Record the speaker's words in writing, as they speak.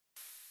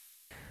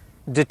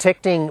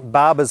Detecting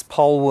Barber's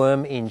pole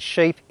worm in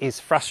sheep is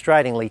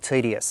frustratingly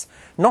tedious.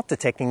 Not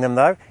detecting them,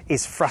 though,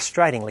 is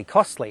frustratingly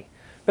costly.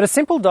 But a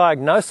simple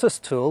diagnosis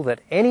tool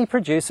that any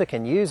producer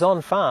can use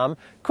on farm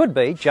could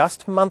be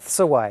just months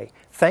away,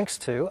 thanks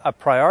to a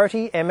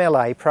priority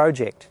MLA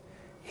project.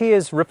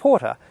 Here's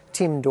reporter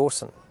Tim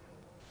Dawson.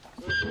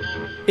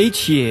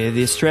 Each year,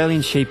 the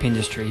Australian sheep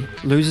industry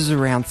loses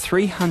around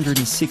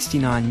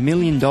 $369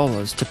 million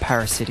to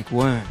parasitic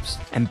worms,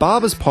 and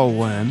Barber's pole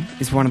worm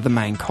is one of the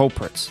main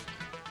culprits.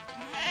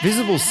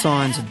 Visible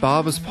signs of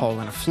Barber's pole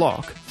in a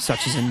flock,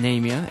 such as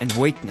anemia and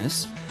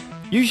weakness,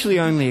 usually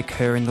only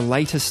occur in the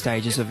later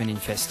stages of an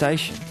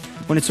infestation,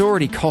 when it's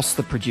already cost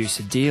the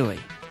producer dearly.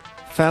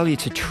 Failure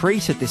to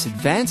treat at this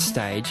advanced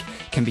stage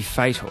can be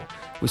fatal,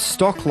 with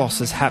stock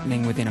losses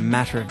happening within a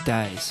matter of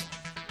days.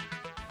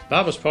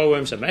 Barber's pole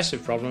worm's a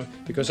massive problem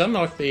because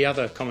unlike the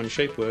other common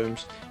sheep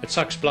worms, it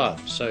sucks blood,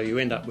 so you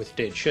end up with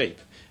dead sheep.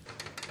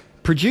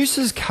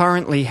 Producers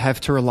currently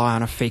have to rely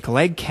on a fecal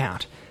egg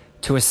count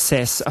to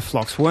assess a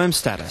flock's worm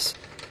status.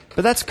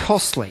 But that's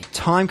costly,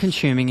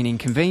 time-consuming and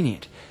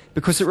inconvenient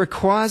because it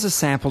requires a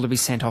sample to be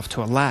sent off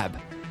to a lab.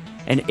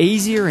 An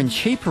easier and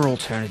cheaper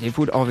alternative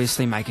would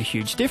obviously make a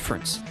huge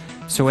difference.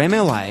 So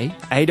MLA,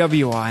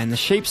 AWI and the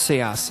Sheep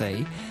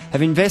CRC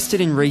have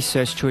invested in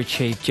research to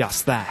achieve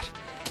just that.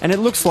 And it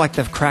looks like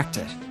they've cracked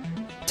it.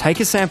 Take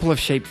a sample of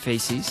sheep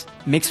faeces,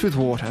 mix with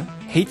water,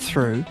 heat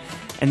through,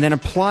 and then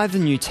apply the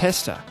new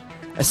tester.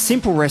 A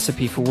simple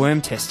recipe for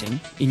worm testing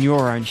in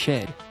your own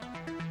shed.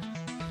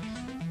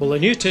 Well, the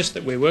new test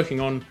that we're working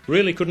on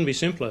really couldn't be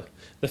simpler.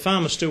 The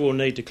farmer still will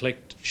need to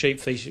collect sheep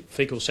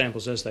fecal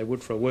samples as they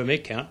would for a worm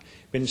egg count,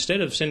 but instead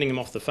of sending them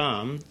off the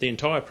farm, the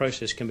entire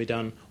process can be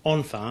done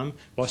on farm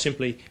by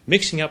simply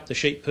mixing up the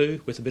sheep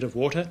poo with a bit of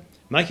water,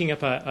 making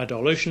up a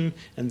dilution,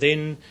 and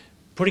then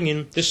putting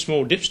in this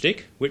small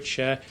dipstick, which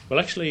will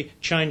actually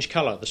change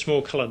colour. The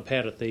small coloured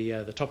pad at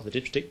the top of the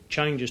dipstick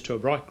changes to a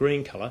bright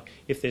green colour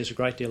if there's a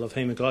great deal of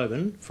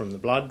haemoglobin from the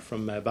blood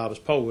from Barber's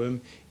pole worm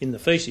in the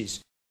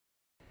faeces.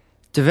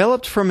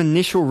 Developed from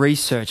initial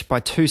research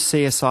by two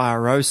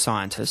CSIRO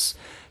scientists,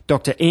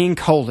 Dr. Ian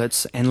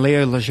Colditz and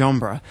Leo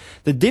Legendre,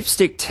 the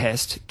dipstick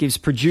test gives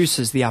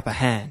producers the upper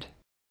hand.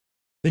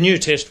 The new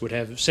test would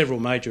have several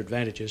major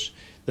advantages.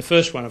 The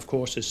first one, of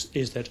course,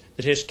 is that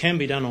the test can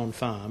be done on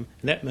farm,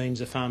 and that means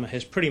the farmer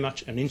has pretty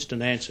much an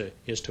instant answer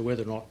as to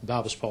whether or not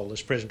Barber's pole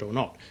is present or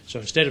not. So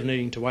instead of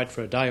needing to wait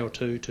for a day or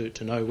two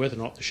to know whether or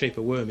not the sheep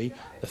are wormy,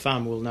 the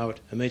farmer will know it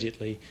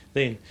immediately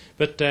then.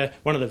 But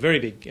one of the very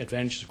big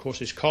advantages, of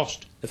course, is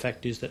cost. The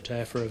fact is that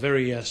for a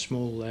very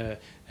small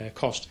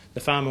cost,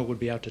 the farmer would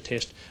be able to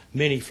test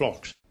many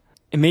flocks.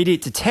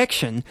 Immediate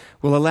detection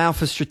will allow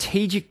for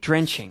strategic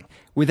drenching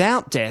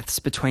without deaths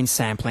between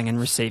sampling and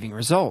receiving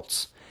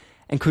results,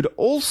 and could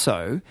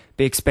also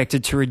be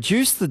expected to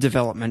reduce the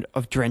development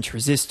of drench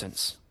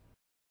resistance.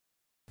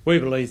 We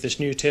believe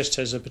this new test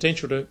has the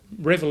potential to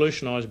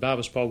revolutionise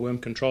Barber's pole worm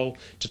control,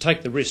 to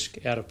take the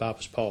risk out of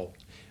Barber's pole.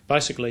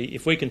 Basically,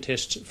 if we can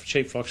test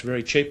sheep flocks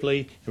very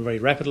cheaply and very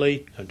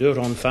rapidly and do it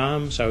on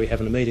farm so we have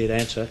an immediate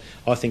answer,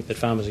 I think that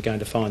farmers are going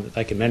to find that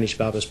they can manage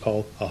Barber's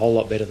pole a whole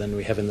lot better than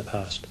we have in the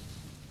past.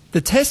 The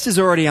test is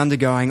already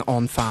undergoing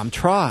on-farm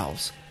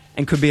trials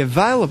and could be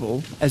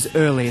available as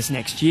early as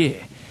next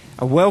year,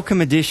 a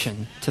welcome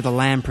addition to the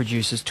lamb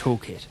producer's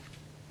toolkit.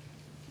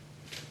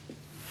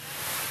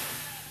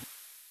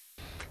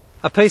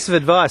 A piece of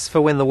advice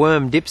for when the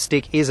worm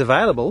dipstick is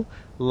available: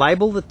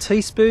 label the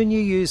teaspoon you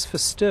use for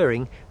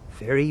stirring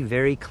very,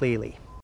 very clearly.